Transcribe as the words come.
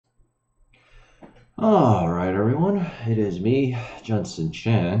Alright everyone, it is me, Junson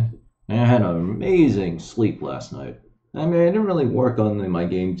Chan, and I had an amazing sleep last night. I mean, I didn't really work on my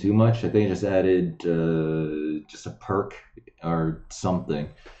game too much. I think I just added just a perk or something.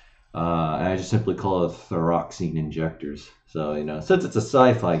 And I just simply call it thyroxine injectors. So, since it's a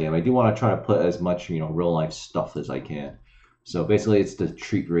sci-fi game, I do want to try to put as much, real life stuff as I can. So basically it's to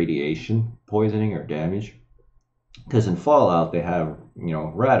treat radiation poisoning or damage. Because in Fallout they have,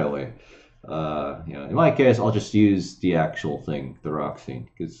 Radaway. In my case, I'll just use the actual thing, the Roxine,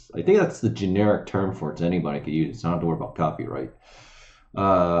 because I think that's the generic term for it. So anybody could use it. So I don't have to worry about copyright.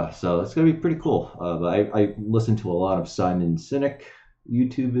 So it's gonna be pretty cool. But I listened to a lot of Simon Sinek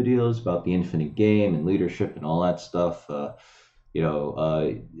YouTube videos about the infinite game and leadership and all that stuff.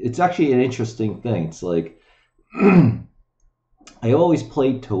 It's actually an interesting thing. It's like I always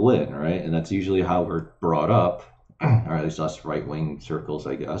played to win, right? And that's usually how we're brought up, or at least us right-wing circles,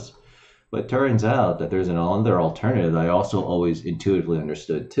 I guess. But it turns out that there's another alternative that I also always intuitively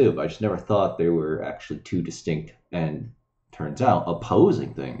understood too, but I just never thought they were actually two distinct and turns out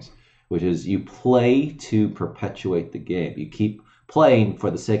opposing things, which is you play to perpetuate the game. You keep playing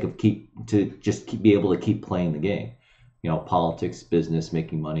for the sake of be able to keep playing the game. Politics, business,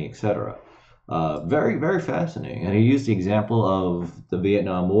 making money, etc. Very, very fascinating. And he used the example of the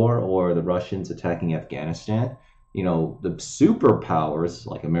Vietnam War or the Russians attacking Afghanistan. The superpowers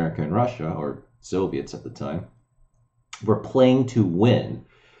like America and Russia, or Soviets at the time, were playing to win,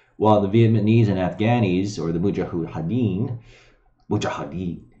 while the Vietnamese and Afghanis, or the Mujahideen,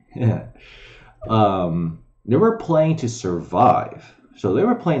 they were playing to survive. So they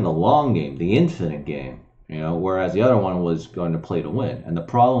were playing the long game, the infinite game, whereas the other one was going to play to win. And the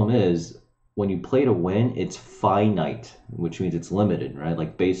problem is, when you play to win, it's finite, which means it's limited, right?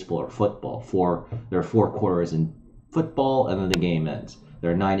 Like baseball or football. There are 4 quarters in football, and then the game ends. There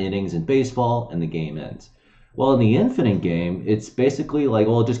are 9 innings in baseball, and the game ends. Well, in the infinite game, it's basically like,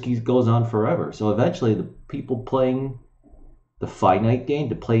 well, it just goes on forever. So eventually, the people playing the finite game,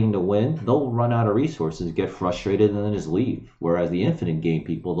 playing to win, they'll run out of resources, get frustrated, and then just leave. Whereas the infinite game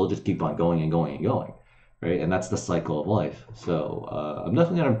people, they'll just keep on going and going and going, right? And that's the cycle of life. So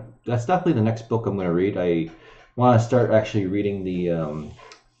that's definitely the next book I'm gonna read. I want to start actually reading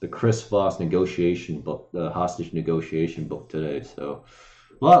the Chris Voss negotiation book, the hostage negotiation book today. So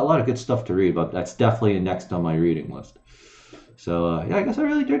a lot of good stuff to read, but that's definitely next on my reading list. So I guess I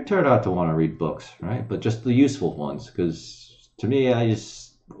really did turn out to want to read books, right? But just the useful ones, because to me, I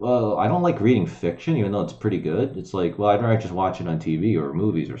don't like reading fiction, even though it's pretty good. It's like, well, I'd rather just watch it on TV or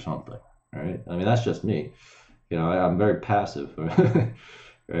movies or something, right? I mean, that's just me. I'm very passive,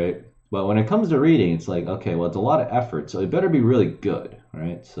 right? But when it comes to reading, it's like, okay, well, it's a lot of effort, so it better be really good,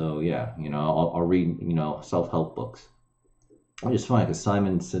 right? So yeah, I'll read, self-help books. Which is funny because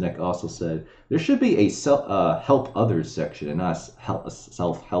Simon Sinek also said there should be a help others section and not a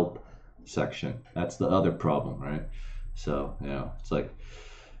self-help section. That's the other problem, right? So it's like,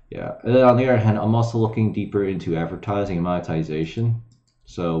 yeah. And then on the other hand, I'm also looking deeper into advertising and monetization.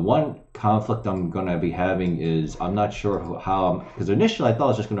 So one conflict I'm going to be having is I'm not sure how, because initially I thought I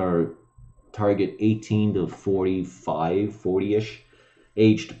was just going to target 18 to 45, 40-ish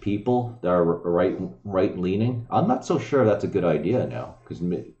aged people that are right leaning. I'm not so sure that's a good idea now,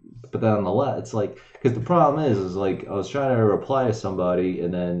 but then on the left, it's like, because the problem is like I was trying to reply to somebody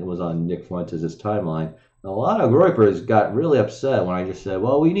and then it was on Nick Fuentes' timeline. And a lot of Groypers got really upset when I just said,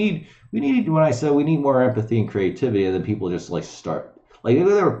 well, when I said we need more empathy and creativity, and then people just like start. Like,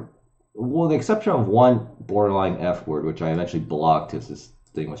 well, the exception of one borderline F word, which I eventually blocked because this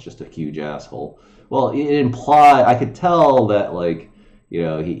thing was just a huge asshole. Well, it implied, I could tell that, like,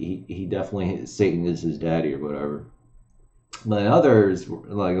 he definitely, Satan is his daddy or whatever. But others,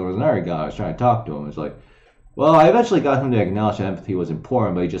 like, there was another guy, I was trying to talk to him, it's like, well, I eventually got him to acknowledge that empathy was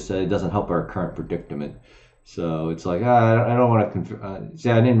important, but he just said it doesn't help our current predicament. So it's like, I don't want to, see,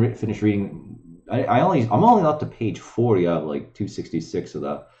 I didn't finish reading. I'm only up to page 40 out of like 266 of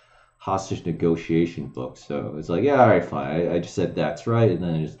the hostage negotiation book. So it's like, yeah, all right, fine. I just said that's right, and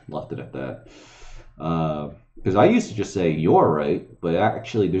then I just left it at that. Because I used to just say you're right, but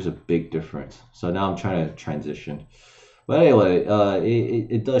actually there's a big difference. So now I'm trying to transition. But anyway,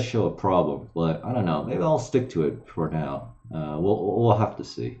 it does show a problem, but I don't know. Maybe I'll stick to it for now. We'll have to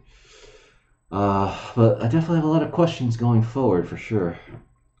see. But I definitely have a lot of questions going forward for sure.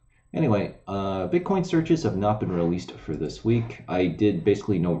 Anyway, Bitcoin searches have not been released for this week. I did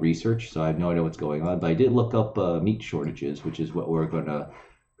basically no research, so I have no idea what's going on. But I did look up meat shortages, which is what we're going to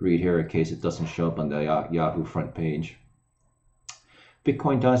read here in case it doesn't show up on the Yahoo front page.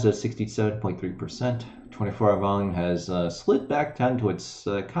 Bitcoin does at 67.3%. 24-hour volume has slid back down to its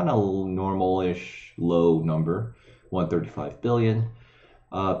kind of normal-ish low number, 135 billion.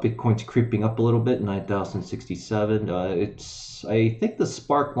 Bitcoin's creeping up a little bit, 9,067. I think the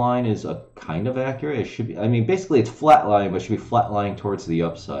spark line is kind of accurate. It should be. I mean, basically it's flatlining, but it should be flatlining towards the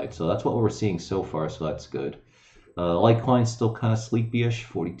upside. So that's what we're seeing so far. So that's good. Litecoin's still kind of sleepy-ish,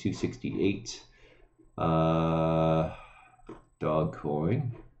 4268.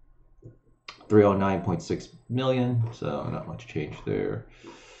 Dogcoin, 309.6 million. So not much change there.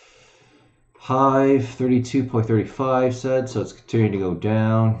 Hive 32.35 cents, so it's continuing to go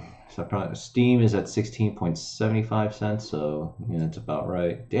down. So probably Steam is at 16.75 cents, so yeah, it's about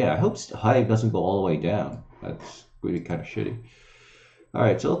right. Yeah, I hope Hive doesn't go all the way down. That's really kind of shitty. All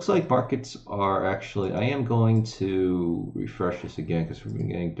right, so it looks like markets are actually. I am going to refresh this again because we've been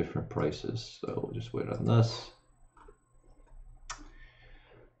getting different prices. So we'll just wait on this.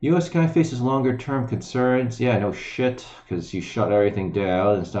 U.S. kind of faces longer-term concerns. Yeah, no shit, because you shut everything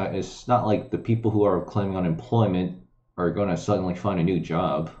down. It's not like the people who are claiming unemployment are going to suddenly find a new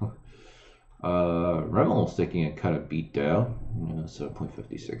job. Remel's taking a kind of beat down,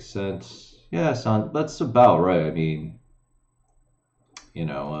 7.56 cents. Yeah, that's about right. I mean,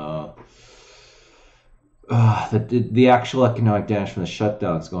 the actual economic damage from the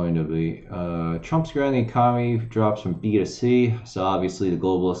shutdown is going to be Trump's grounding the economy drops from B to C. So obviously the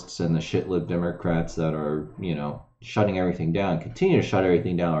globalists and the shitlib Democrats that are, shutting everything down, continue to shut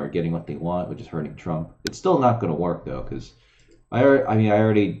everything down, are getting what they want, which is hurting Trump. It's still not going to work though, because I don't want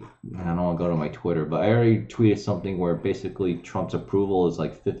to go to my Twitter, but I already tweeted something where basically Trump's approval is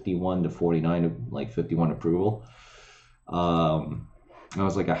like 51 to 49, like 51 approval. That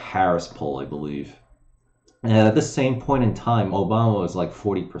was like a Harris poll, I believe. And at the same point in time, Obama was like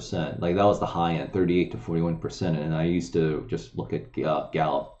 40%. Like that was the high end, 38 to 41%. And I used to just look at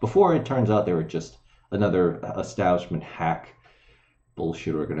Gallup. Before it turns out they were just another establishment hack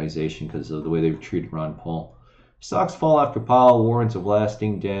bullshit organization because of the way they've treated Ron Paul. Stocks fall after Powell warns of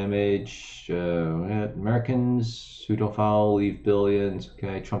lasting damage. Americans who don't follow leave billions.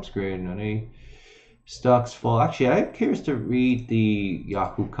 Okay, Trump's great. Stocks fall. Actually, I'm curious to read the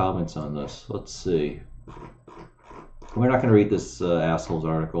Yahoo comments on this. Let's see. We're not going to read this asshole's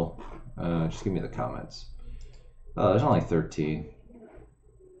article. Just give me the comments. There's only 13.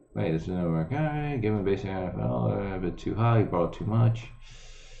 Wait, there's no work. Alright, give him a basic NFL. A bit too high. You borrowed too much.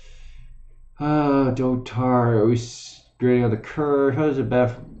 Dotar. Are we grading on the curve? How is it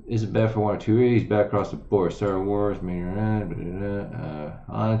bad? Is it bad for 1 or 2 reasons? Bad across the board. Star Wars.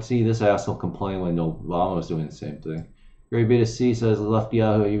 See, this asshole complained when Obama was doing the same thing. Gary Beta C says lefty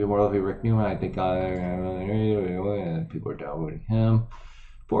Yahoo, even more lefty Rick Newman. I think people are downvoting him.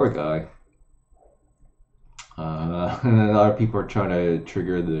 Poor guy. And then other people are trying to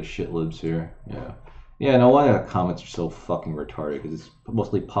trigger the shit libs here. Yeah, no wonder the comments are so fucking retarded because it's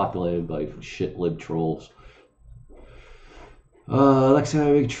mostly populated by shit lib trolls. Alexa,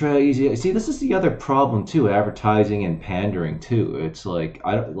 big trade, easy. See, this is the other problem too, advertising and pandering too. It's like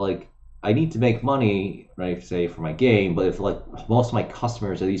I need to make money, right, say, for my game, but if, like, most of my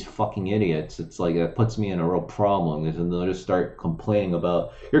customers are these fucking idiots, it's like, it puts me in a real problem, and they'll just start complaining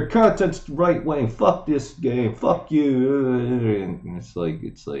about, your content's right-wing, fuck this game, fuck you, and it's like,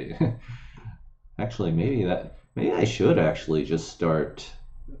 actually, maybe I should actually just start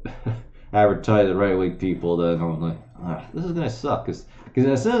advertising right-wing people that I'm like, this is gonna suck, because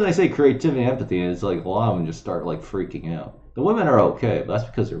as soon as I say creativity and empathy, it's like, a lot of them just start, like, freaking out. The women are okay, but that's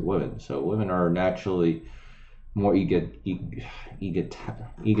because they're women. So women are naturally more egalitarian.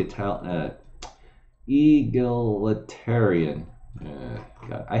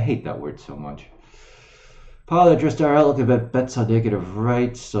 God, I hate that word so much. Powell addressed our outlook about bets on negative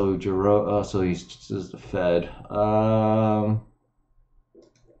rates. So Jerome, so this is the Fed.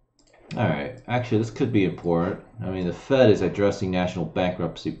 All right, actually, this could be important. I mean, the Fed is addressing national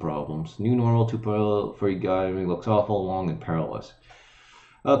bankruptcy problems. New normal 2.0 for you guys looks awful, long, and perilous.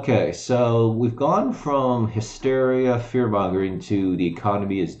 Okay, so we've gone from hysteria, fear-mongering to the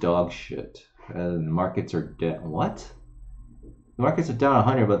economy is dog shit. And the markets are down. What? The markets are down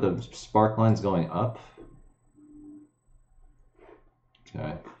 100, but the spark line's going up?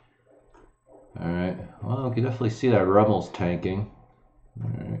 Okay. All right. Well, we can definitely see that Rebel's tanking.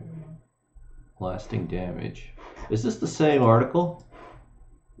 All right. Lasting damage. Is this the same article?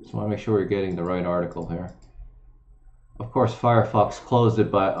 Just want to make sure we're getting the right article here. Of course, Firefox closed it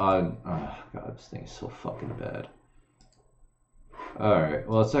oh god, this thing is so fucking bad. Alright,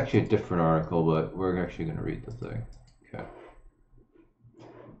 well, it's actually a different article, but we're actually going to read the thing. Okay.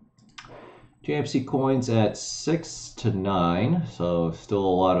 JMC coins at 6 to 9, so still a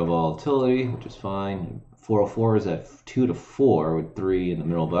lot of volatility, which is fine. 404 is at 2 to 4 with 3 in the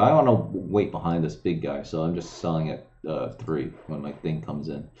middle, but I want to wait behind this big guy, so I'm just selling at 3 when my thing comes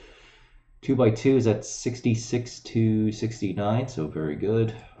in. 2x2 is at 66 to 69, so very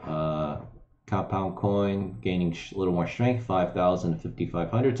good. Compound coin gaining a little more strength, 5,000 to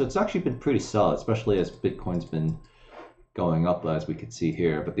 5,500, so it's actually been pretty solid, especially as Bitcoin's been going up, as we can see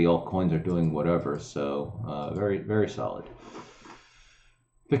here, but the altcoins are doing whatever, so very, very solid.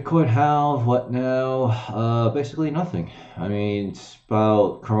 Bitcoin halve, what now? Basically nothing. I mean, it's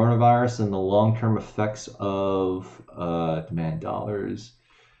about coronavirus and the long-term effects of demand dollars,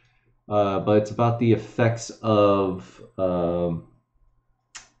 but it's about the effects of the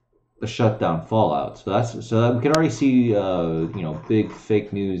shutdown fallout. So we can already see big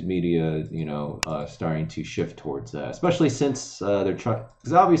fake news media starting to shift towards that, especially since they're trying,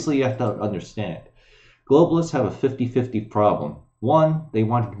 because obviously you have to understand globalists have a 50-50 problem. One, they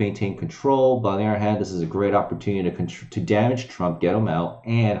want to maintain control, but on the other hand, this is a great opportunity to damage Trump, get him out,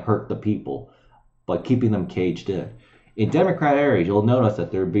 and hurt the people by keeping them caged in. In Democrat areas, you'll notice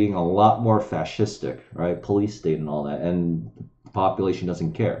that they're being a lot more fascistic, right? Police state and all that, and population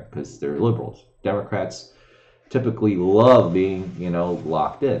doesn't care because they're liberals. Democrats typically love being,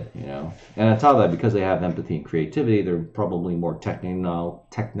 locked in, And on top of that, because they have empathy and creativity, they're probably more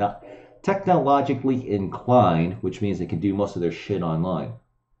technologically inclined, which means they can do most of their shit online.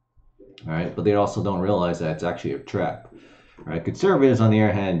 All right, but they also don't realize that it's actually a trap. All right, conservatives, on the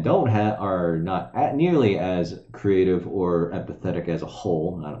other hand, are not nearly as creative or empathetic as a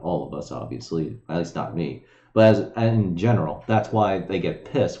whole. Not all of us, obviously, at least not me. But in general, that's why they get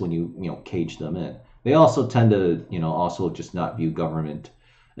pissed when you cage them in. They also tend to also just not view government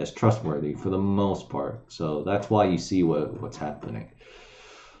as trustworthy for the most part. So that's why you see what's happening.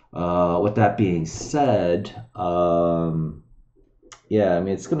 With that being said, yeah, I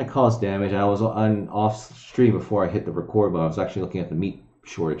mean it's going to cause damage. I was on off stream before I hit the record, but I was actually looking at the meat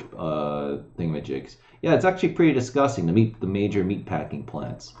shortage thingamajigs. Yeah, it's actually pretty disgusting. The major meat packing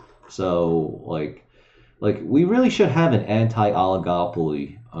plants. So like we really should have an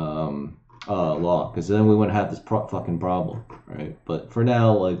anti-oligopoly law, because then we wouldn't have this fucking problem, right? But for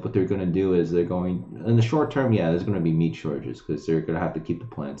now, what they're going to do is they're going, in the short term, yeah, there's going to be meat shortages because they're going to have to keep the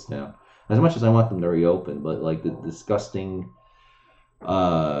plants down. As much as I want them to reopen, but the disgusting,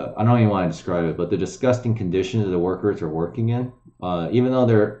 I don't even want to describe it, but the disgusting conditions the workers are working in, even though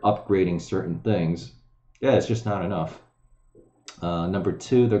they're upgrading certain things, yeah, it's just not enough. Number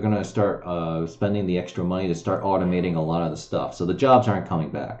two, they're going to start spending the extra money to start automating a lot of the stuff. So the jobs aren't coming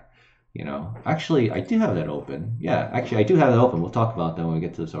back. Actually, I do have that open. Yeah, actually, I do have that open. We'll talk about that when we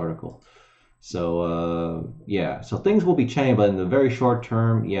get to this article. So, yeah. So things will be changing, but in the very short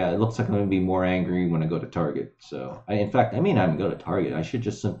term, yeah, it looks like I'm going to be more angry when I go to Target. So, in fact, I may not even go to Target. I should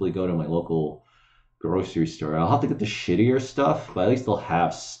just simply go to my local grocery store. I'll have to get the shittier stuff, but at least they'll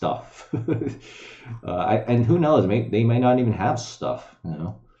have stuff. And who knows? They may not even have stuff.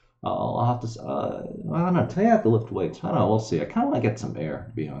 I'll have to. I don't know. Today I have to lift weights. I don't know. We'll see. I kind of want to get some air,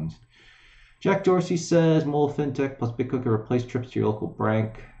 to be honest. Jack Dorsey says, "Mole FinTech plus Bitcoin can replace trips to your local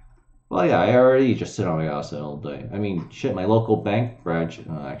bank." Well, yeah, I already just sit on my ass all day. I mean, shit, my local bank branch.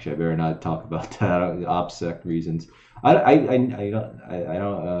 Actually, I better not talk about that. OPSEC reasons. I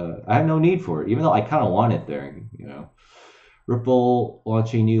have no need for it, even though I kind of want it there. Ripple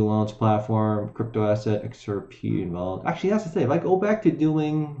launching new loans platform, crypto asset XRP involved. Actually, that's the thing. If I go back to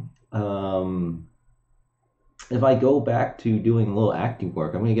doing little acting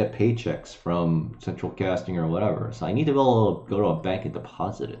work, I'm going to get paychecks from central casting or whatever. So I need to be able to go to a bank and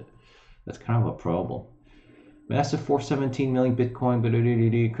deposit it. That's kind of a problem. Massive 417 million Bitcoin, but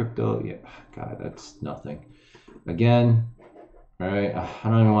crypto. Yeah, God, that's nothing. Again, all right, I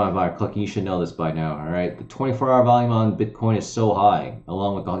don't even want to buy a click. You should know this by now, all right? The 24-hour volume on Bitcoin is so high,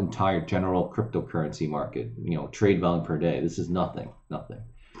 along with the entire general cryptocurrency market, trade volume per day. This is nothing.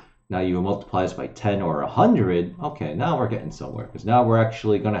 Now you multiply this by 10 or 100, okay, now we're getting somewhere. Because now we're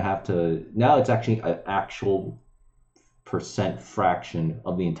actually going to have to, now it's actually an actual percent fraction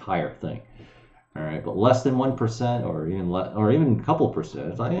of the entire thing. All right, but less than 1% or even a couple percent,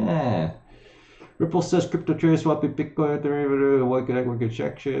 it's like, Ripple says crypto traders swap Bitcoin derivative. What could I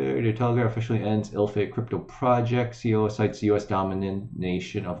check? The Telegram officially ends ill-fated crypto project. CEO cites U.S.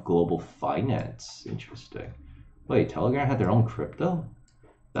 domination of global finance. Interesting. Wait, Telegram had their own crypto?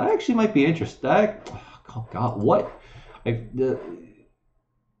 That actually might be interesting. Oh God, what?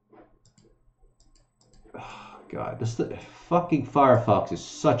 God, this fucking Firefox is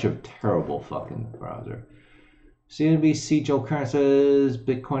such a terrible fucking browser. CNBC Joe Curran says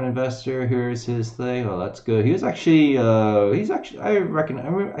Bitcoin investor. Here's his thing. Oh, that's good. He was actually, I reckon, I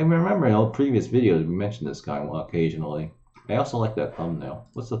remember in old previous videos we mentioned this guy occasionally. I also like that thumbnail.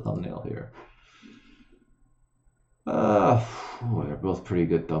 What's the thumbnail here? They're both pretty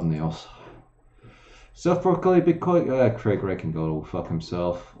good thumbnails. Self-proclaimed Bitcoin. Craig Wright can go fuck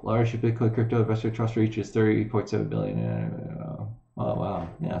himself. Largest Bitcoin crypto investor trust reaches 30.7 billion. Oh wow,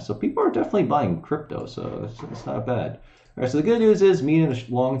 yeah. So people are definitely buying crypto, so it's not bad. All right. So the good news is, me in the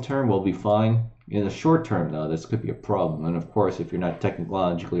long term will be fine. In the short term, though, this could be a problem. And of course, if you're not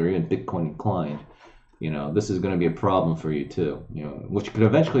technologically or even Bitcoin inclined, this is going to be a problem for you too. Which could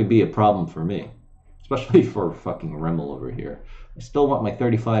eventually be a problem for me, especially for fucking Remel over here. I still want my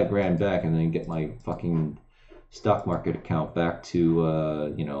 35 grand back and then get my fucking stock market account back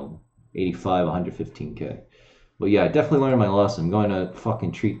to 85, 115K. But yeah, I definitely learned my lesson. I'm going to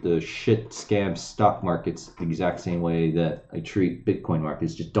fucking treat the shit scam stock markets the exact same way that I treat Bitcoin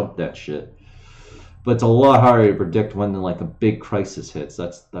markets. Just dump that shit. But it's a lot harder to predict when a big crisis hits.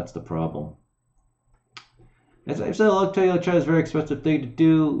 That's the problem. As I said, I'll tell you, China is a very expensive thing to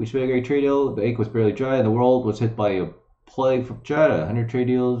do. We should make a great trade deal. The ink was barely dry, and the world was hit by a plague from China. 100 trade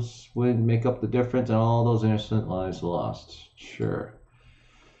deals would make up the difference, and all those innocent lives lost. Sure.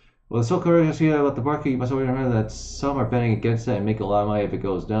 Well, the so-called about the market, you must always remember that some are betting against it and make a lot of money if it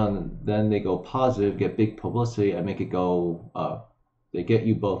goes down. Then they go positive, get big publicity, and make it go up. They get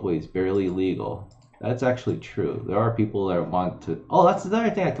you both ways, barely legal. That's actually true. There are people that want to... Oh, that's another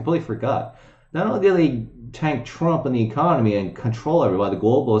thing I completely forgot. Not only do they tank Trump and the economy and control everybody, the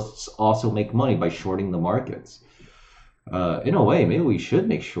globalists also make money by shorting the markets. In a way, maybe we should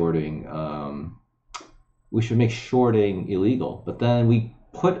make shorting... illegal. But then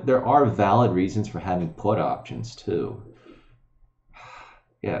there are valid reasons for having put options too.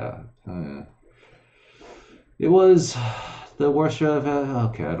 Yeah. It was the worst show I've had.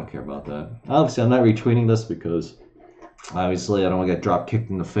 Okay, I don't care about that. Obviously, I'm not retweeting this because obviously I don't want to get drop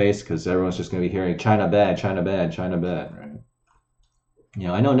kicked in the face because everyone's just going to be hearing China bad, China bad, China bad, right?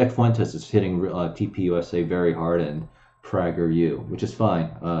 I know Nick Fuentes is hitting TPUSA very hard and Prager U, which is fine,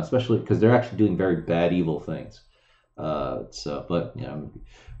 especially because they're actually doing very bad, evil things. But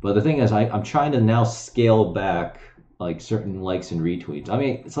the thing is, I'm trying to now scale back certain likes and retweets. I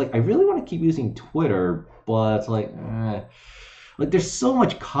mean, it's I really want to keep using Twitter, but it's there's so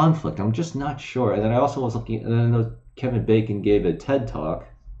much conflict. I'm just not sure. And then I also was looking, and then Kevin Bacon gave a TED talk,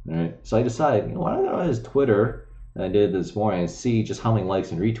 right? So I decided, why don't I go on his Twitter, and I did this morning, and see just how many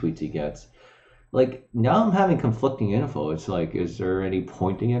likes and retweets he gets. Now I'm having conflicting info. It's is there any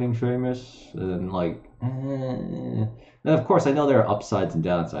point in getting famous? And and of course I know there are upsides and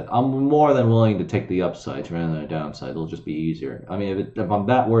downsides. I'm more than willing to take the upsides rather than the downside. It'll just be easier. I mean, if I'm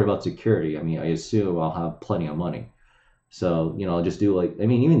that worried about security, I mean, I assume I'll have plenty of money. So, I'll just do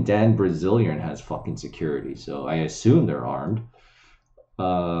even Dan Brazilian has fucking security. So I assume they're armed.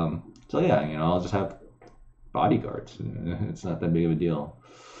 So yeah, I'll just have bodyguards. It's not that big of a deal.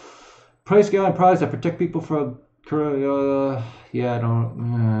 Price guide products that protect people from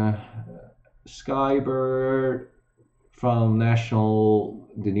Skybird from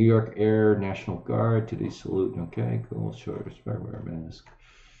the New York Air National Guard to the salute. Okay, cool. Sure, wear a mask.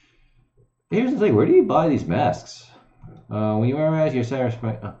 Here's the thing: where do you buy these masks? When you wear a mask, you're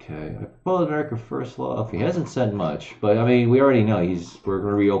satisfied. Okay, I propose America first law. Okay, he hasn't said much, but I mean, we already know we're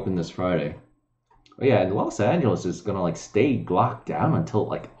gonna reopen this Friday. Oh, yeah, and Los Angeles is gonna stay locked down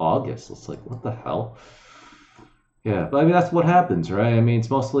until August. It's what the hell? Yeah, but I mean that's what happens, right? I mean it's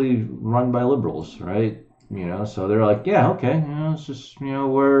mostly run by liberals, right? So they're yeah, okay, it's just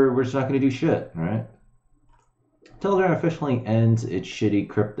we're just not gonna do shit, right? Telegram officially ends its shitty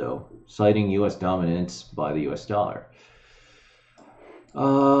crypto, citing U.S. dominance by the U.S. dollar.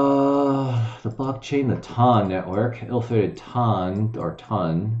 The blockchain, the TON network, ill-fated TON or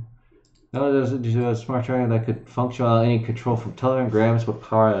TON. Now there's a smart contract that could function without any control from Telegram. Grams would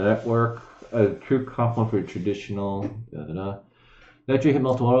power the network. A true complement for traditional. The entry hit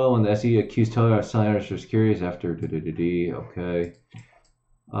multiple oil when the SE accused Telegram of selling extra securities after. Okay.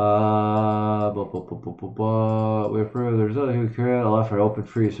 We approved the result. We created a lot for open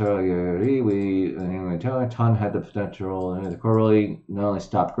free. TON had the potential. And the court really not only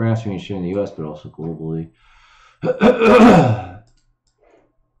stopped grants from issuing in the U.S. but also globally.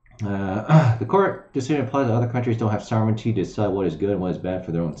 The court decision applies that other countries don't have sovereignty to decide what is good and what is bad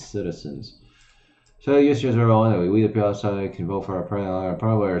for their own citizens. So the U.S. are all anyway. We the people outside can vote for our president.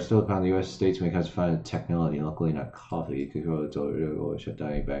 Probably are still upon the U.S. states when it comes to finding technology. Luckily, not coffee. You could go shut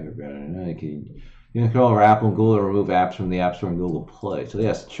down your bank or You can control over Apple and Google to remove apps from the App Store and Google Play. So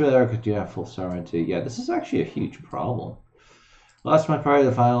yes, trailer could you have full sovereignty? Yeah, this is actually a huge problem. Last month prior to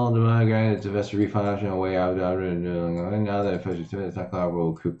the final demand granted to investor refund option away out and now that it's not cloud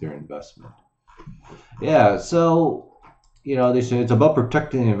will recoup their investment. Yeah, so they say it's about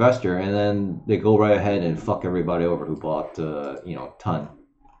protecting the investor, and then they go right ahead and fuck everybody over who bought a ton.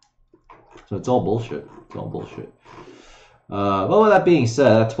 So it's all bullshit. It's all bullshit. Well, with that being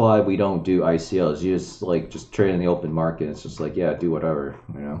said, that's why we don't do ICOs. You just trade in the open market. It's just like, yeah, do whatever,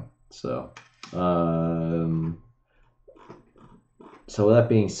 So, so with that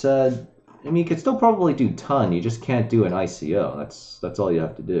being said, I mean, you could still probably do ton. You just can't do an ICO. That's all you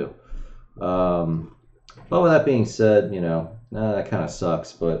have to do. But with that being said, that kind of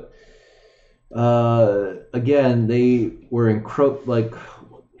sucks. But again, they were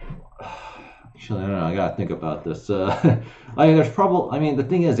Actually, I don't know. I gotta think about this. I mean, the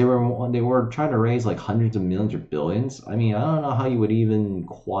thing is, they were trying to raise like hundreds of millions or billions. I mean, I don't know how you would even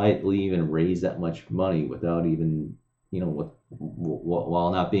quietly raise that much money without even,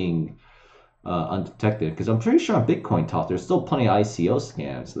 while not being undetected. Because I'm pretty sure on Bitcoin Talk, there's still plenty of ICO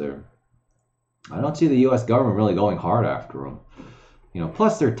scams there. I don't see the U.S. government really going hard after them.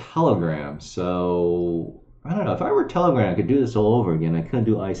 Plus they're Telegram, so I don't know. If I were Telegram, I could do this all over again. I couldn't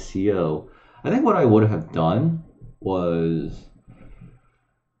do ICO. I think what I would have done was,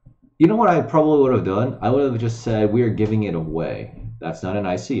 what I probably would have done? I would have just said, we are giving it away. That's not an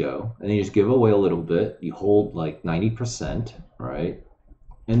ICO. And then you just give away a little bit. You hold like 90%, right?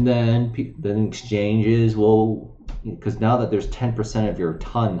 And then exchanges will, because now that there's 10% of your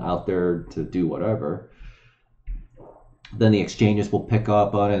ton out there to do whatever, then the exchanges will pick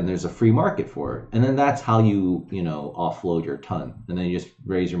up on it and there's a free market for it. And then that's how you, offload your ton. And then you just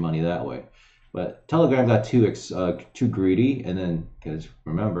raise your money that way. But Telegram got too greedy, and then, because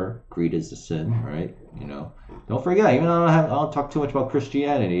remember, greed is the sin, right? Don't forget, even though I don't talk too much about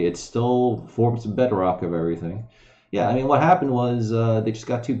Christianity, it still forms the bedrock of everything. Yeah, I mean, what happened was they just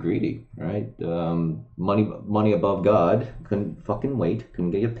got too greedy, right? Money above God, couldn't fucking wait,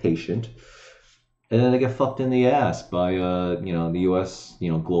 couldn't get patient. And then they get fucked in the ass by the U.S.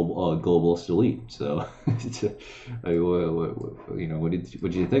 globalist elite. So, what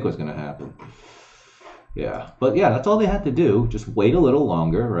did you think was going to happen? Yeah, but yeah, that's all they had to do. Just wait a little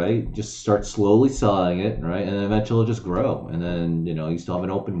longer, right? Just start slowly selling it, right? And then eventually it'll just grow. And then you still have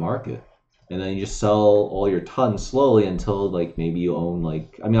an open market. And then you just sell all your tons slowly until maybe you own I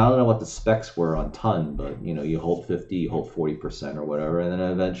don't know what the specs were on ton, but you hold 50, you hold 40% or whatever, and then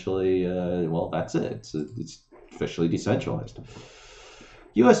eventually, that's it. It's officially decentralized.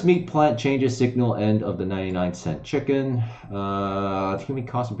 U.S. meat plant changes signal end of the 99-cent chicken. Human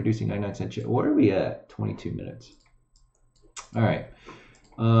cost of producing 99-cent chicken. What are we at? 22 minutes. All right.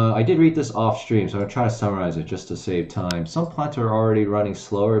 I did read this off stream, so I'm going to try to summarize it just to save time. Some plants are already running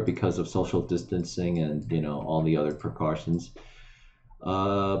slower because of social distancing and, all the other precautions.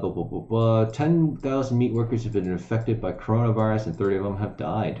 10,000 meat workers have been infected by coronavirus and 30 of them have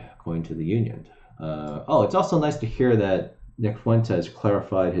died, according to the union. It's also nice to hear that Nick Fuentes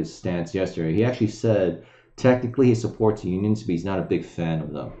clarified his stance yesterday. He actually said technically he supports unions, but he's not a big fan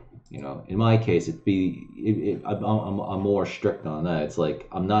of them. In my case, I'm more strict on that. It's like,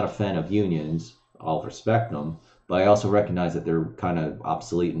 I'm not a fan of unions. I'll respect them, but I also recognize that they're kind of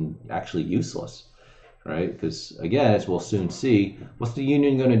obsolete and actually useless, right? Because again, as we'll soon see, what's the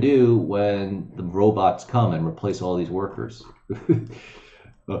union going to do when the robots come and replace all these workers?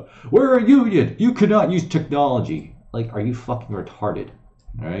 We're a union. You cannot use technology. Are you fucking retarded?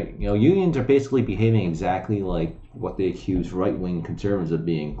 All right, unions are basically behaving exactly like what they accuse right-wing conservatives of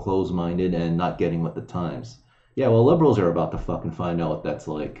being, closed-minded and not getting with the times. Yeah, well, liberals are about to fucking find out what that's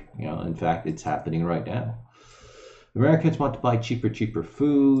like. In fact, it's happening right now. Americans want to buy cheaper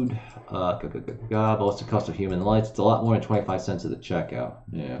food. But what's the cost of human life? It's a lot more than 25 cents at the checkout.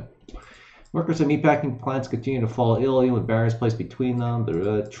 Yeah. Workers at meatpacking plants continue to fall ill, with barriers placed between them.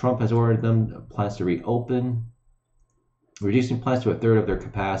 But Trump has ordered them plants to reopen. Reducing plants to a third of their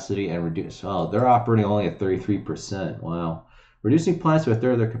capacity and they're operating only at 33%. Wow. Reducing plants to a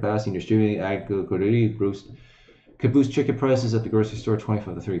third of their capacity and distributing agriculture could boost chicken prices at the grocery store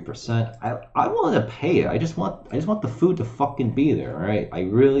 25 to 30%. I want to pay it. I just want the food to fucking be there, all right? I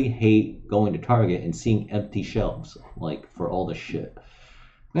really hate going to Target and seeing empty shelves, for all the shit.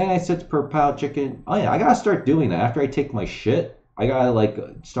 99 cents per pound chicken. Oh yeah, I gotta start doing that. After I take my shit, I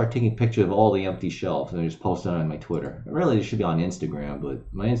gotta start taking pictures of all the empty shelves and just post it on my Twitter. Really, it should be on Instagram, but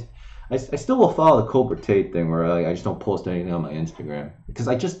I still will follow the Cobra Tate thing where I just don't post anything on my Instagram because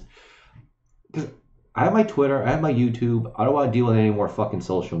I have my Twitter, I have my YouTube. I don't want to deal with any more fucking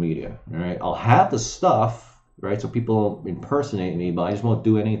social media. All right, I'll have the stuff, right, so people impersonate me, but I just won't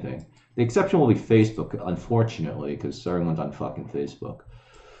do anything. The exception will be Facebook, unfortunately, because everyone's on fucking Facebook.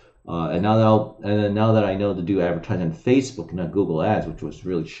 And now that I know to do advertising on Facebook and not Google Ads, which was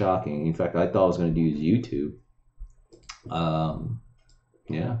really shocking. In fact, I thought I was going to use YouTube.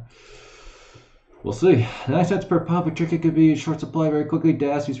 Yeah. We'll see. 9 cents per pop, a ticket could be in short supply very quickly.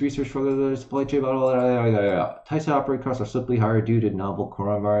 DAS use research for the supply chain about all that. Tyson operating costs are simply higher due to novel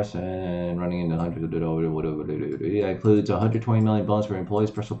coronavirus and running into hundreds of that includes 120 million bonus for employees,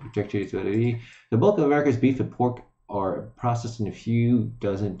 personal protection. The bulk of America's beef and pork are processed in a few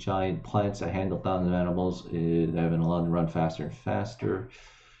dozen giant plants that handle thousands of animals that have been allowed to run faster and faster.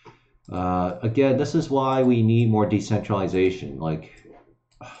 Again, this is why we need more decentralization.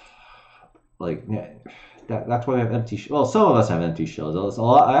 That's why we have empty. Well, some of us have empty shells.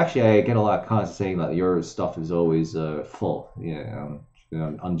 Actually, I get a lot of comments saying that your stuff is always full. Yeah,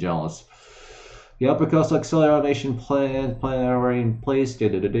 I'm jealous. The upper cost accelerator automation plan already in place. You're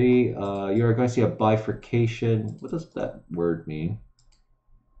going to see a bifurcation. What does that word mean?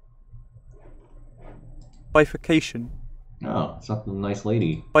 Bifurcation. Oh, something nice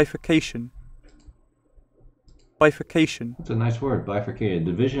lady. Bifurcation. Bifurcation. That's a nice word. Bifurcated.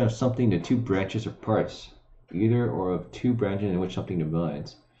 Division of something to two branches or parts, either or of two branches in which something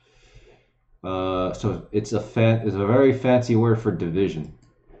divides. So it's a very fancy word for division.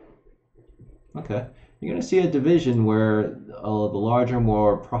 Okay, you're going to see a division where the larger,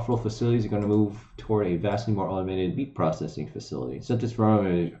 more profitable facilities are going to move toward a vastly more automated meat processing facility. Incentives for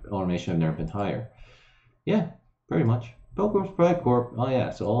automation have never been higher. Yeah, pretty much. Pilgrim's Pride Corp. Oh yeah,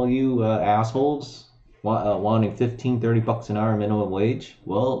 so all you assholes wanting $15-30 an hour minimum wage,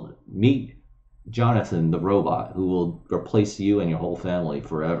 well, meet Jonathan the robot, who will replace you and your whole family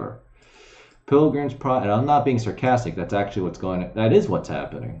forever. Pilgrim's Pride, and I'm not being sarcastic, that's actually that is what's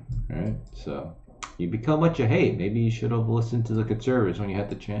happening, right? So, you become what you hate. Maybe you should have listened to the conservatives when you had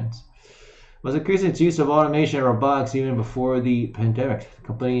the chance. Was increasing its use of automation and robotics even before the pandemic. The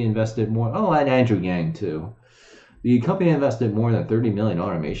company invested more, and Andrew Yang too. The company invested more than $30 million in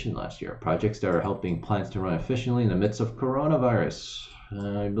automation last year. Projects that are helping plants to run efficiently in the midst of coronavirus.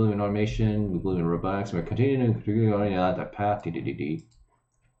 We believe in automation, we believe in robotics, and we're continuing to go on that path.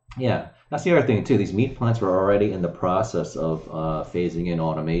 Yeah, that's the other thing too. These meat plants were already in the process of phasing in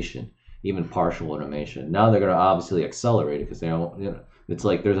automation, even partial automation. Now they're going to obviously accelerate it because they don't. It's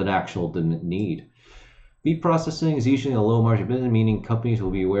like there's an actual need. Meat processing is usually a low margin business, meaning companies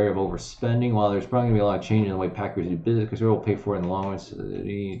will be aware of overspending. While there's probably going to be a lot of change in the way packers do business, because they will pay for it in the long run.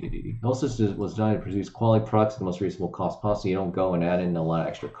 Health Systems was designed to produce quality products at the most reasonable cost possible. You don't go and add in a lot of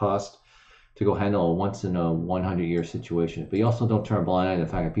extra cost to go handle a once in a 100-year situation. But you also don't turn a blind eye to the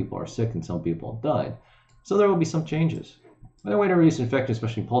fact that people are sick and some people have died. So there will be some changes. Another way to reduce infection,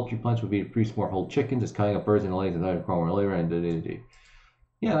 especially in poultry plants, would be to produce more whole chickens. It's cutting up birds and legs and more liver and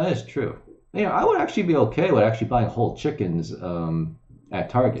Yeah, that is true. I would actually be okay with actually buying whole chickens at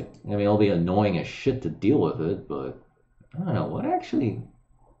Target. I mean, it'll be annoying as shit to deal with it, but I don't know. What do I?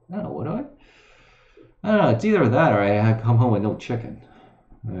 I don't know. It's either that or I come home with no chicken.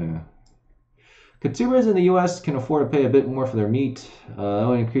 Yeah. Consumers in the U.S. can afford to pay a bit more for their meat. That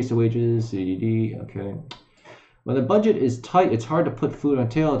would increase the wages. Okay. When the budget is tight, it's hard to put food on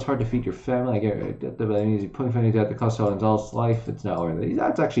the table. It's hard to feed your family. I get it. That means you put family at the cost of adult's life. It's not worth it.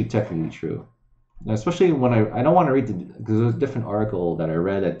 That's actually technically true. Now, especially when I don't want to read because there's a different article that I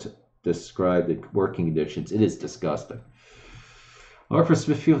read that described the working conditions. It is disgusting. I worked for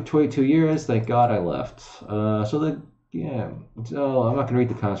Smithfield 22 years. Thank God I left. So I'm not going to read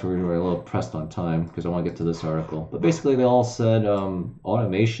the comments. We're a little pressed on time because I want to get to this article. But basically, they all said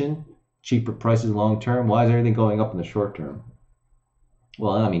automation, cheaper prices long term. Why is everything going up in the short term?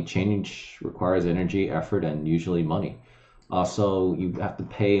 Well, I mean, change requires energy, effort, and usually money. Also, you have to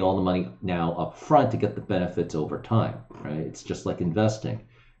pay all the money now up front to get the benefits over time, right? It's just like investing,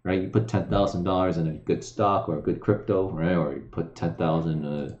 right? You put $10,000 in a good stock or a good crypto, right? Or you put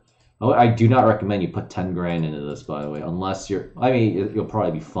 10,000. I do not recommend you put 10 grand into this, by the way, unless you'll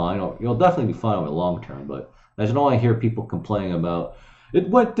probably be fine. Or you'll definitely be fine over the long term, but I just don't want to hear people complaining about it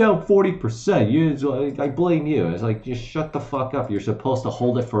went down 40%. I blame you. It's like, just shut the fuck up. You're supposed to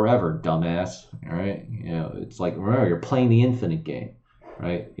hold it forever, dumbass. All right? It's like, remember, you're playing the infinite game,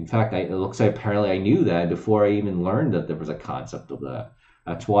 right? In fact, it looks like apparently I knew that before I even learned that there was a concept of that.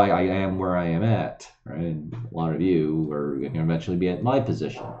 That's why I am where I am at, right? And a lot of you are going to eventually be at my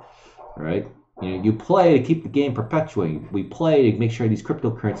position, right? You play to keep the game perpetuating. We play to make sure these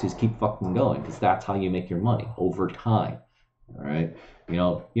cryptocurrencies keep fucking going because that's how you make your money over time. All right. You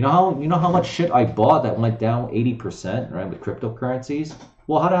know how much shit I bought that went down 80%, right, with cryptocurrencies?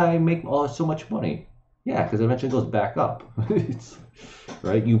 Well, how did I make so much money? Yeah, because eventually it goes back up.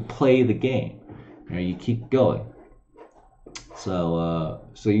 Right? You play the game. You keep going. So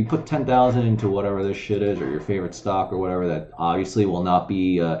you put 10,000 into whatever this shit is, or your favorite stock, or whatever that obviously will not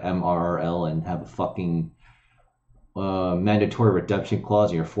be MRL and have a fucking mandatory redemption clause,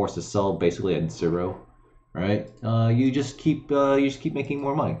 and you're forced to sell basically at zero, right? You just keep making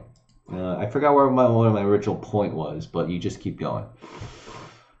more money. I forgot what my original point was, but you just keep going.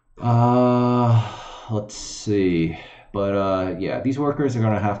 Let's see. But yeah, these workers are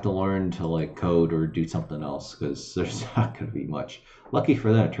gonna have to learn to like code or do something else because there's not gonna be much. Lucky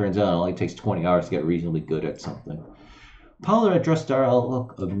for them, it turns out it only takes 20 hours to get reasonably good at something. Powell addressed our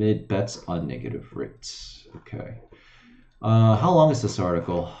outlook amid bets on negative rates. Okay. How long is this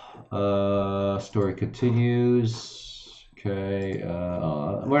article? Story continues. Okay.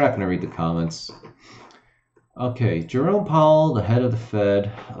 We're not gonna read the comments. Okay, Jerome Powell, the head of the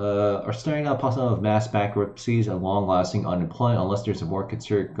Fed, are staring at a possibility of mass bankruptcies and long-lasting unemployment unless there's a more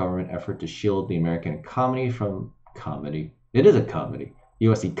concerted government effort to shield the American economy from comedy. It is a comedy.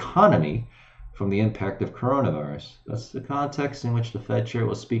 U.S. economy from the impact of coronavirus. That's the context in which the Fed chair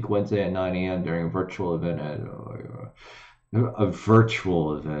will speak Wednesday at 9 a.m. during a virtual event. A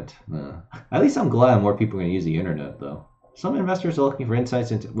virtual event. At least I'm glad more people are going to use the internet, though. Some investors are looking for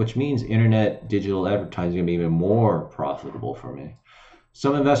insights into, which means internet digital advertising is going to be even more profitable for me.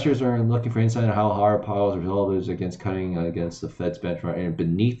 Some investors are looking for insight on how hard Powell's resolve is against cutting against the Fed's benchmark and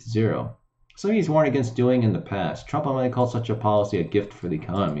beneath zero. Something he's warned against doing in the past. Trump might call such a policy a gift for the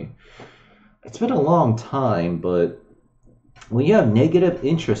economy. It's been a long time, but when you have negative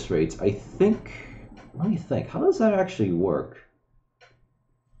interest rates, I think, let me think, how does that actually work?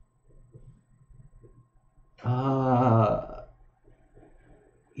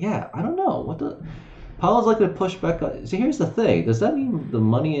 Yeah, I don't know. Powell's likely to push back. So here's the thing. Does that mean the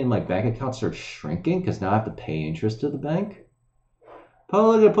money in my bank account starts shrinking because now I have to pay interest to the bank?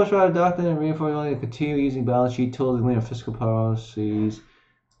 Powell's likely to push back a doctrine and reinforce to continue using balance sheet tools and lean fiscal policies.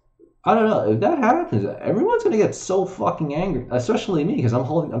 I don't know. If that happens, everyone's gonna get so fucking angry, especially me because I'm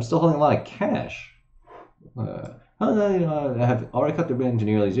still holding a lot of cash. I have already cut their bid to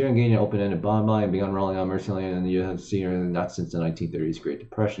nearly zero, engaged in open-ended bond buying and begun rolling out mercenary in the U.S. senior not since the 1930s Great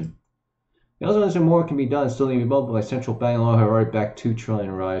Depression. The also mentioned more can be done, still need to be built by central bank law have already backed $2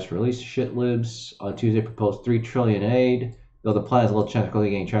 trillion rise release. Shit libs on Tuesday proposed $3 trillion aid, though the plan is a little chance of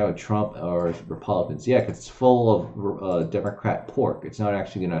getting tried with Trump or Republicans. Yeah, because it's full of Democrat pork. It's not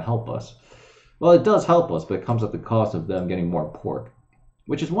actually going to help us. Well, it does help us, but it comes at the cost of them getting more pork.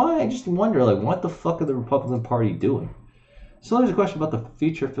 Which is why I just wonder, like, what the fuck are the Republican Party doing? So there's a question about the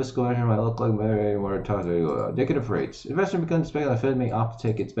future fiscal measure might look like more negative rates. Investors begun to speculate the Fed may opt to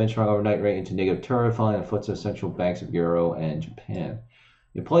take its benchmark overnight rate into negative territory, following the footsteps of central banks of Euro and Japan.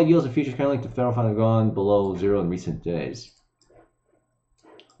 The implied yields of futures currently linked to federal funds have gone below zero in recent days.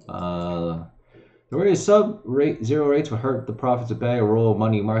 The rate sub-zero rates will hurt the profits of bank or roll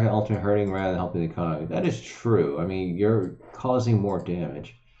money market, ultimately hurting rather than helping the economy. That is true. I mean, you're causing more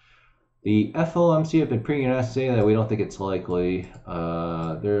damage. The FOMC have been pretty honest saying that we don't think it's likely.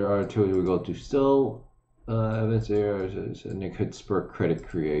 There are two we go to still. Evidence there, and it could spur credit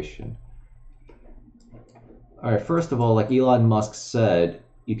creation. All right, first of all, like Elon Musk said,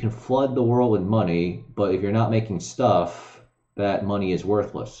 you can flood the world with money, but if you're not making stuff, that money is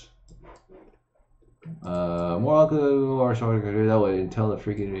worthless. More short that way until the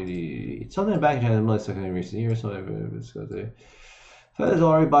freaking it's something back in the recent years. So the Fed is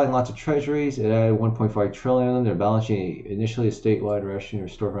already buying lots of treasuries. It added 1.5 trillion of them. Their balance sheet initially a statewide ration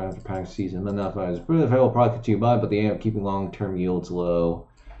restored right after panic season. Then that is proven the Fed will probably continue to buy, but they end up keeping long-term yields low.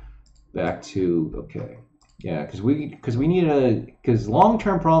 Back to okay, yeah, because we need because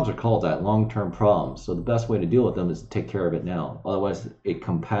long-term problems are called that long-term problems. So the best way to deal with them is to take care of it now. Otherwise, it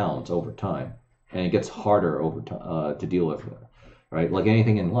compounds over time. And it gets harder over time to deal with, right? Like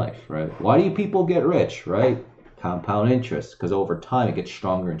anything in life, right? Why do people get rich, right? Compound interest, because over time it gets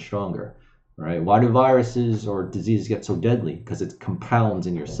stronger and stronger, right? Why do viruses or diseases get so deadly? Because it compounds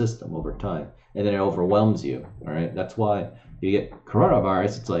in your system over time, and then it overwhelms you, all right? That's why you get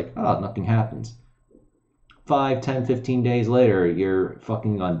coronavirus, it's like, oh, nothing happens. 5, 10, 15 days later, you're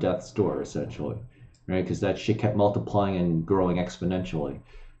fucking on death's door, essentially, right? Because that shit kept multiplying and growing exponentially.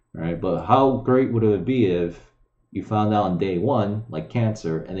 Right, but how great would it be if you found out on day one, like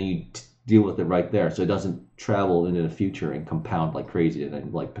cancer, and then you deal with it right there, so it doesn't travel into the future and compound like crazy and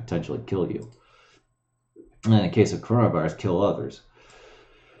then like potentially kill you. And in the case of coronavirus, kill others.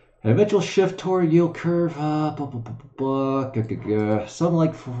 An eventual shift toward yield curve. Some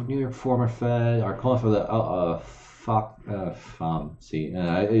like New York former Fed are calling for the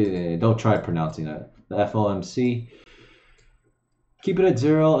don't try pronouncing that. The FOMC. Keep it at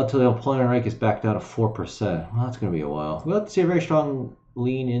 0 until the employment rate gets back down to 4%. Well, that's going to be a while. We'll have to see a very strong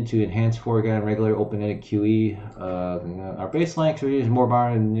lean into enhanced forward and regular open-ended QE. Our baseline is using more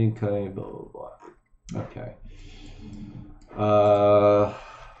borrowing than income. Blah blah blah. Okay.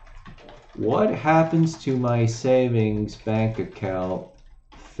 What happens to my savings bank account?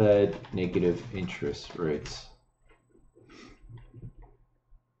 Fed negative interest rates.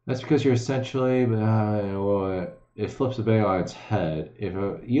 That's because you're essentially. It flips the bank on its head. If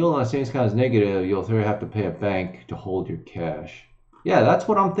a yield on a savings account is negative, you'll have to pay a bank to hold your cash. Yeah, that's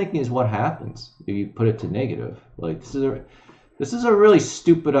what I'm thinking is what happens if you put it to negative. Like this is a really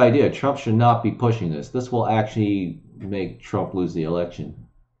stupid idea. Trump should not be pushing this. This will actually make Trump lose the election.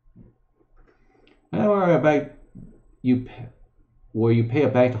 And where you pay a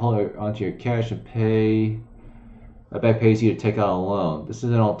bank to hold onto your cash and a bank pays you to take out a loan. This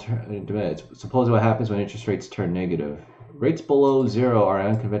is an alternative. Suppose what happens when interest rates turn negative. Rates below 0 are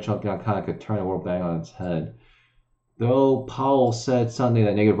unconventional economic conduct could turn the World Bank on its head. Though Powell said Sunday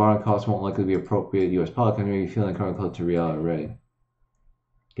that negative borrowing costs won't likely be appropriate U.S. policy, you're feeling current close to reality rate.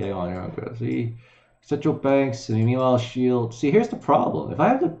 Getting on here, see central banks and meanwhile shield. See, here's the problem. If I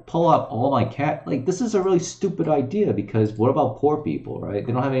have to pull out all my cash, like this is a really stupid idea because what about poor people, right?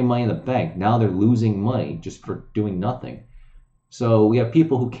 They don't have any money in the bank. Now they're losing money just for doing nothing. So we have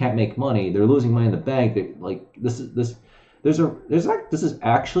people who can't make money. They're losing money in the bank. This is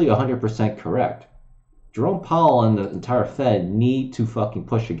actually 100% correct. Jerome Powell and the entire Fed need to fucking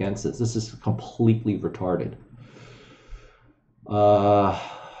push against this. This is completely retarded.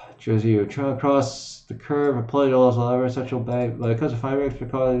 Jersey, you're trying to cross the curve, apply to all other central bank, but because of 5 extra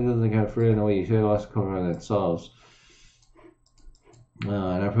costs, it doesn't get free in the way you should also cover on themselves.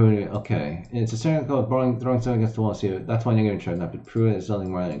 Not proving okay. It's a certain called throwing something against the wall. See, that's why negative interest not been proven. It's nothing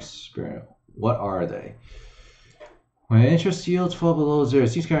more than experiment. What are they? When interest yields fall below 0, it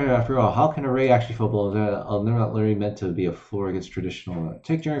seems kind of after all. How can a rate actually fall below 0? They're not literally meant to be a floor against traditional.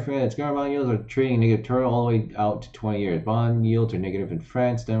 Take Jeremy for its government bond yields are trading negative turtle all the way out to 20 years. Bond yields are negative in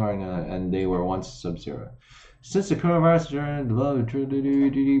France, Denmark, and they were once sub-zero. Since the coronavirus during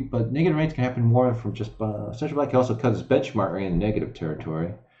but negative rates can happen more from just central bank can also cut its benchmark rate in negative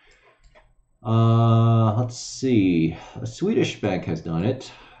territory. Let's see. A Swedish bank has done it.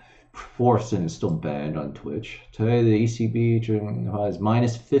 Forsen is still banned on Twitch. Today the ECB has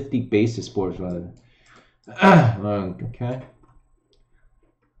minus 50 basis points. Okay.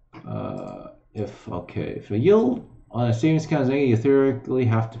 If a yield on a savings account is negative, you theoretically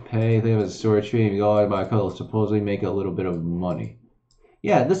have to pay. They have a storage fee and you go out and buy a couple, supposedly make a little bit of money.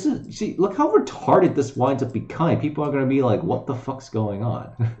 Yeah, look how retarded this winds up becoming. People are going to be like, what the fuck's going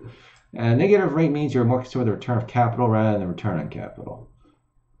on? And negative rate means you're more concerned with the return of capital rather than the return on capital.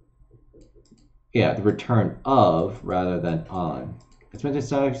 Yeah, the return of rather than on. It's meant to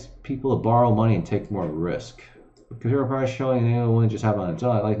incentivize people to borrow money and take more risk. Because your price showing they won't just have on its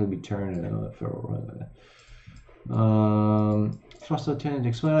own, likely be turned into a federal run. It's also tended to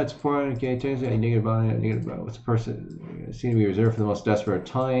explain how it's important. Okay, change that negative about what's a person seem to be reserved for the most desperate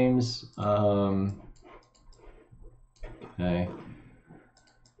times. Okay.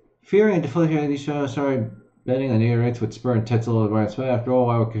 Fearing and deflating these shows, sorry. Betting on negative rates would spur intensive advice. After all,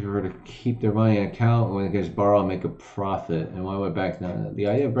 why would people to keep their money in account when they can just borrow and make a profit? And why would back down? The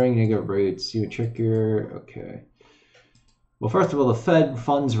idea of bringing negative rates, you trickier. Okay. Well, first of all, the Fed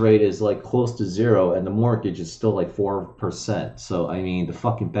funds rate is like close to 0, and the mortgage is still like 4%. So I mean, the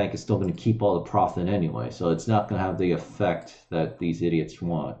fucking bank is still going to keep all the profit anyway. So it's not going to have the effect that these idiots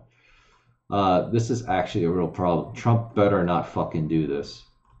want. This is actually a real problem. Trump better not fucking do this.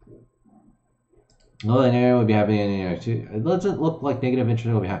 No, negative would be happening in it doesn't look like negative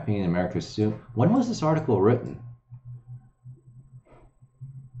interest will be happening in America soon. When was this article written?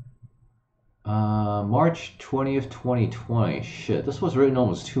 March 20th, 2020. Shit, this was written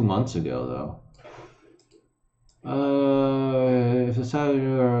almost 2 months ago, though. If the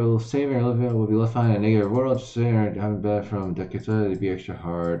salary or saving or living will be left behind in a negative world, just saying or having bad from decades, it'd be extra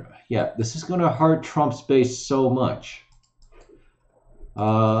hard. Yeah, this is going to hurt Trump's base so much.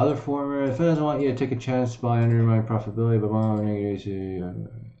 Other former, if it doesn't want you to take a chance by undermining profitability, but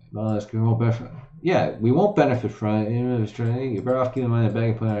we won't benefit. Yeah, we won't benefit from it. Even if it's training, you're better off keeping money in the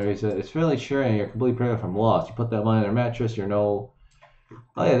bank and putting it on. It's fairly sure, and you're completely protected from loss. You put that money in their mattress, you're no.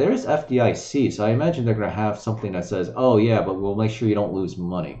 Oh yeah, there is FDIC, so I imagine they're gonna have something that says, oh yeah, but we'll make sure you don't lose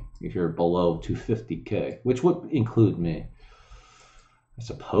money if you're below 250K, which would include me.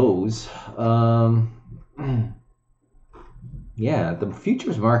 suppose. Yeah, the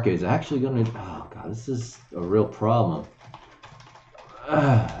futures market is actually going to. Oh god, this is a real problem.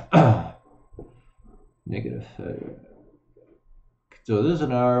 Negative. So this is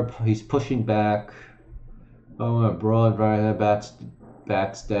an Arab. He's pushing back. Oh, a broad right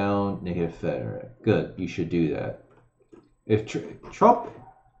bats down. Negative Fed. Good. You should do that. If Trump.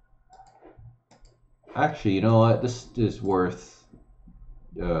 Actually, you know what? This is worth.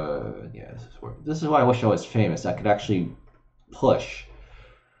 Yeah, this is worth. This is why I wish I was famous. I could actually push.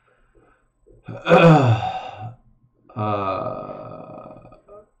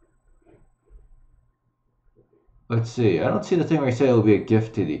 Let's see. I don't see the thing where you say it will be a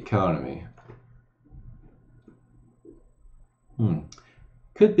gift to the economy.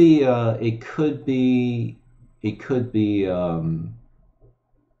 Could be. It could be. It could be.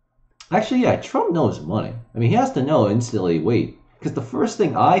 Actually, yeah. Trump knows money. I mean, he has to know instantly. Wait, because the first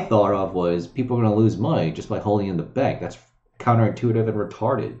thing I thought of was people are going to lose money just by holding in the bank. That's counterintuitive and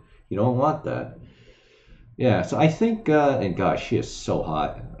retarded. You don't want that. Yeah, so I think, and gosh, she is so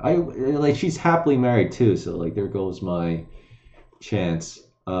hot. She's happily married too, so like there goes my chance.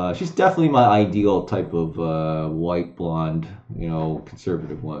 She's definitely my ideal type of white blonde,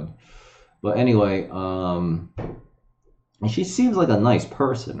 conservative one. But anyway, she seems like a nice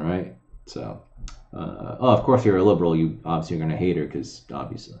person, right? So, of course, you're a liberal. You obviously are gonna hate her because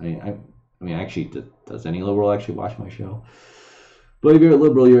obviously, I mean, actually, does any liberal actually watch my show? But if you're a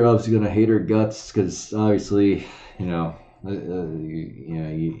liberal, you're obviously gonna hate her guts because obviously,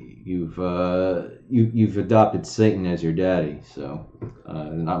 you've adopted Satan as your daddy. So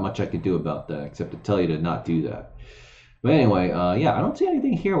not much I could do about that except to tell you to not do that. But anyway, yeah, I don't see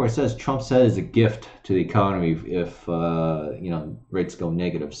anything here where it says Trump said it's a gift to the economy if rates go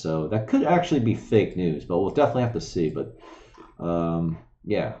negative. So that could actually be fake news, but we'll definitely have to see. But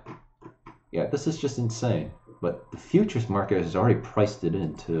yeah, this is just insane. But the futures market has already priced it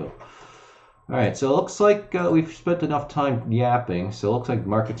in too. All right, so it looks like we've spent enough time yapping. So it looks like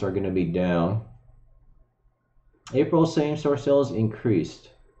markets are going to be down. April same-store sales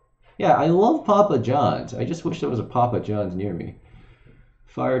increased. Yeah, I love Papa John's. I just wish there was a Papa John's near me.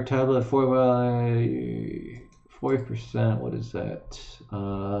 Fire tablet 40%. What is that?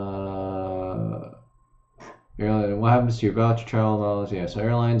 What happens to your voucher travel miles? Yeah, so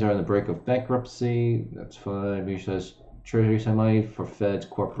airlines are on the brink of bankruptcy. That's fine. Bush says Treasury send money for Fed's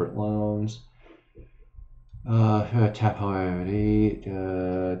corporate loans. Tap already.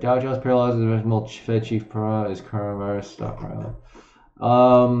 Dow Jones paralyzes the Fed chief is coronavirus stock rally.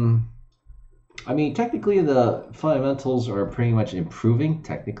 I mean, technically the fundamentals are pretty much improving,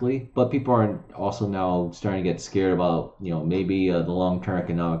 technically, but people are also now starting to get scared about, maybe the long-term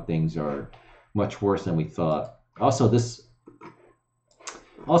economic things are much worse than we thought. Also, this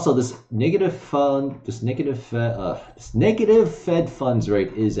negative Fed funds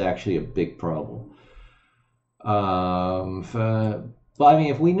rate is actually a big problem. But I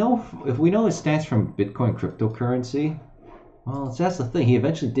mean, if we know it stands from Bitcoin cryptocurrency, well, that's the thing. He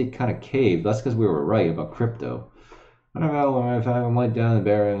eventually did kind of cave. That's because we were right about crypto. I don't know if I went down the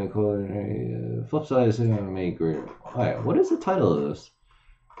barrel and the flip side is going to make greater. All right, what is the title of this?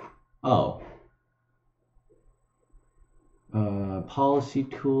 Oh. Policy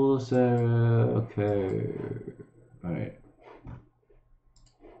tools. Okay. All right.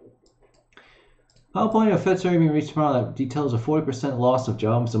 How point of Fed survey reached tomorrow that details a 40% loss of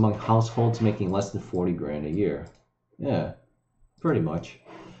jobs among households making less than 40 grand a year. Yeah, pretty much.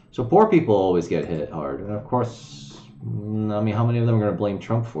 So poor people always get hit hard, and of course, I mean, how many of them are going to blame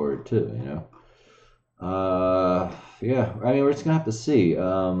Trump for it too? Yeah. I mean, we're just gonna have to see.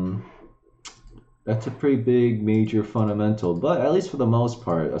 That's a pretty big, major fundamental, but at least for the most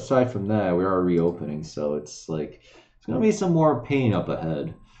part, aside from that, we are reopening, so it's like it's gonna be some more pain up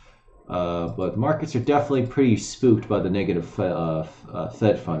ahead. But markets are definitely pretty spooked by the negative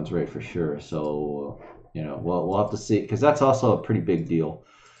Fed funds rate for sure. So we'll have to see because that's also a pretty big deal.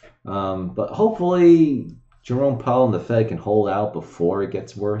 But hopefully Jerome Powell and the Fed can hold out before it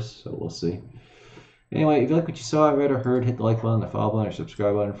gets worse. So we'll see. Anyway, if you like what you saw, read, or heard, hit the like button, the follow button, or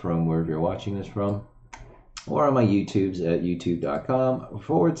subscribe button from wherever you're watching this from, or on my YouTubes at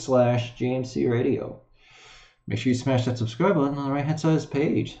youtube.com/JMC Radio. Make sure you smash that subscribe button on the right hand side of this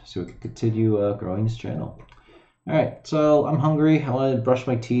page so we can continue growing this channel. Alright, so I'm hungry. I want to brush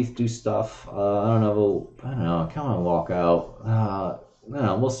my teeth, do stuff. I don't know. I kind of want to walk out. I don't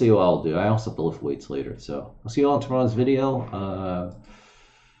know. We'll see what I'll do. I also have to lift weights later. So I'll see you all in tomorrow's video.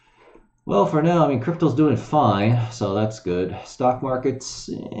 Well, for now, I mean, crypto's doing fine, so that's good. Stock markets,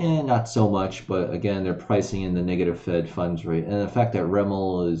 not so much, but again, they're pricing in the negative Fed funds rate, and the fact that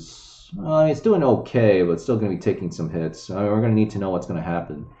Remel is, it's doing okay, but still going to be taking some hits. I mean, we're going to need to know what's going to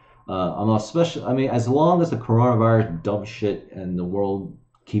happen. I mean, as long as the coronavirus dump shit and the world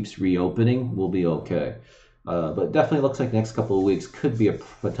keeps reopening, we'll be okay. But definitely looks like the next couple of weeks could be a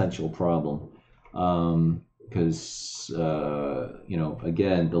potential problem. Because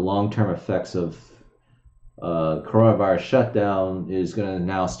again, the long-term effects of coronavirus shutdown is going to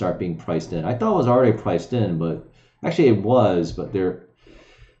now start being priced in. I thought it was already priced in, but actually it was. But their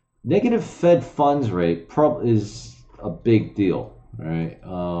negative Fed funds rate is a big deal, right?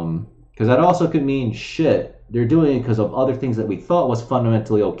 Because that also could mean shit. They're doing it because of other things that we thought was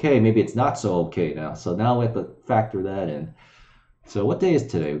fundamentally okay. Maybe it's not so okay now. So now we have to factor that in. So what day is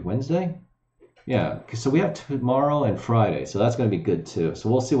today? Wednesday? Yeah, so we have tomorrow and Friday, so that's going to be good too. So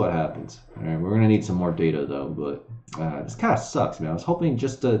we'll see what happens. All right, we're going to need some more data though, but this kind of sucks, man. I was hoping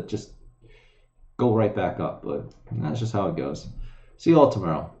just to go right back up, but that's just how it goes. See you all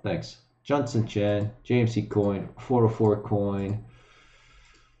tomorrow. Thanks. Junson Chen, JMC Coin, 404 Coin.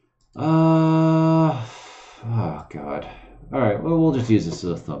 Oh God. All right, well, we'll just use this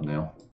as a thumbnail.